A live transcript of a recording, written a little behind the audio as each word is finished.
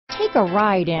Take a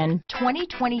ride in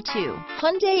 2022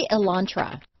 Hyundai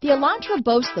Elantra. The Elantra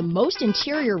boasts the most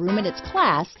interior room in its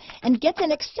class and gets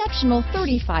an exceptional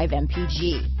 35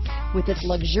 mpg. With its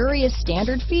luxurious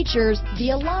standard features, the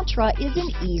Elantra is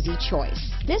an easy choice.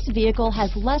 This vehicle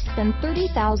has less than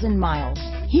 30,000 miles.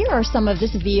 Here are some of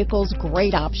this vehicle's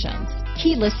great options: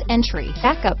 keyless entry,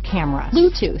 backup camera,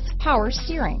 Bluetooth, power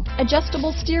steering,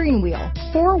 adjustable steering wheel,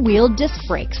 four-wheel disc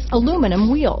brakes,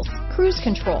 aluminum wheels, cruise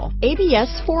control,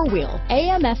 ABS four-wheel,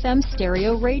 AM/FM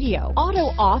stereo radio,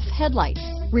 auto-off headlights,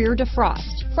 rear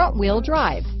defrost, front-wheel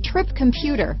drive, trip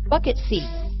computer, bucket seats,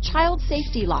 child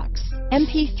safety locks,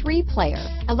 MP3 player,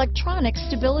 electronic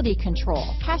stability control,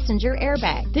 passenger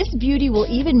airbag. This beauty will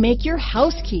even make your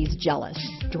house keys jealous.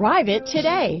 Drive it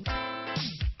today.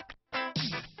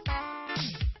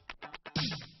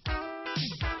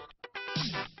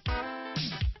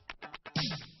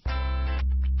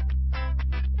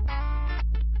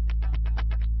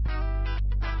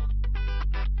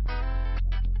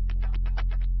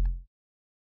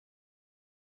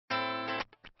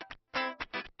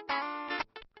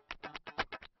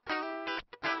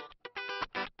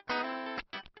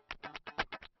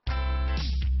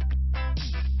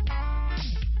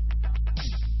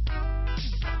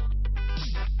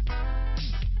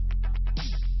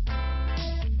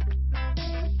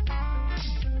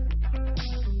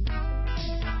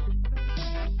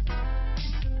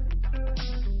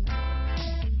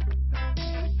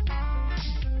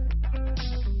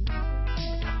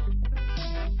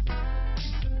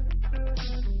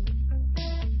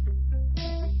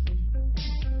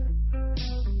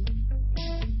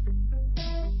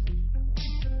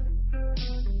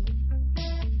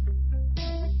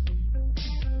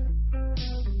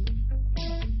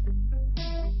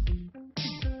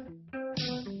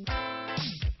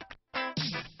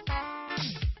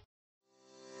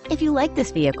 If you like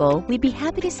this vehicle, we'd be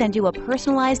happy to send you a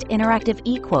personalized interactive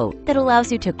e-quote that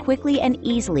allows you to quickly and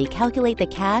easily calculate the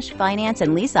cash, finance,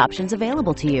 and lease options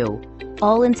available to you.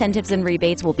 All incentives and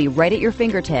rebates will be right at your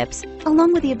fingertips,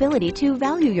 along with the ability to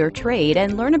value your trade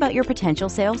and learn about your potential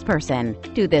salesperson.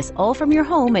 Do this all from your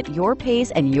home at your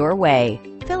pace and your way.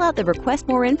 Fill out the Request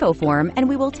More Info form and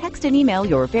we will text and email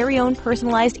your very own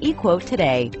personalized e-quote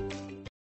today.